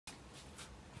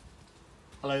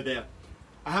Hello there.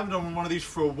 I haven't done one of these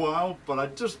for a while, but I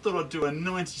just thought I'd do a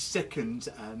 90-second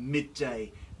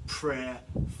midday prayer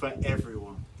for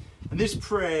everyone. And this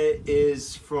prayer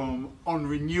is from On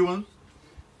Renewing,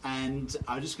 and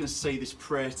I'm just going to say this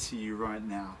prayer to you right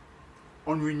now.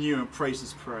 On Renewing, praise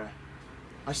this prayer.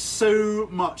 I so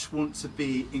much want to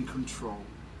be in control.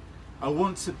 I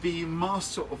want to be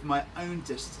master of my own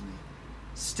destiny.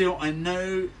 Still, I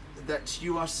know that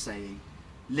you are saying,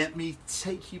 let me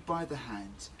take you by the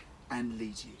hand and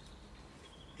lead you.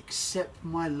 Accept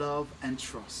my love and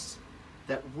trust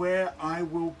that where I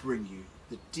will bring you,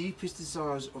 the deepest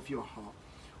desires of your heart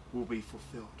will be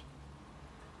fulfilled.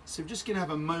 So we're just going to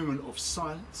have a moment of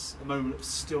silence, a moment of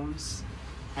stillness.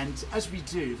 And as we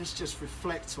do, let's just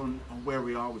reflect on where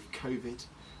we are with COVID,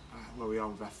 where we are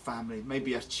with our family,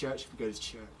 maybe as church if we go to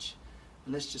church.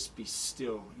 And let's just be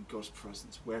still in God's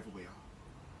presence wherever we are.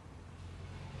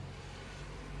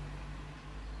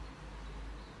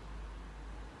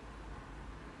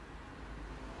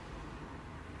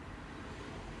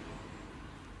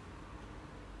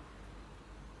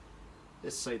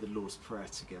 Let's say the Lord's Prayer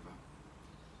together.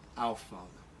 Our Father,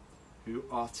 who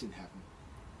art in heaven,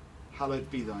 hallowed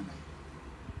be thy name.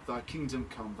 Thy kingdom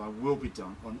come, thy will be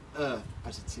done on earth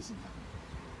as it is in heaven.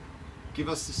 Give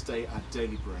us this day our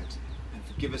daily bread, and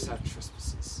forgive us our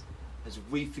trespasses, as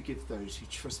we forgive those who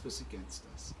trespass against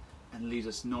us. And lead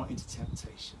us not into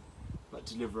temptation, but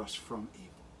deliver us from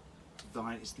evil.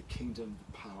 Thine is the kingdom,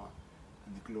 the power,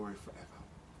 and the glory forever.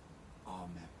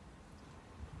 Amen.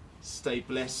 Stay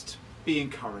blessed, be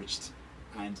encouraged,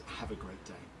 and have a great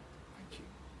day.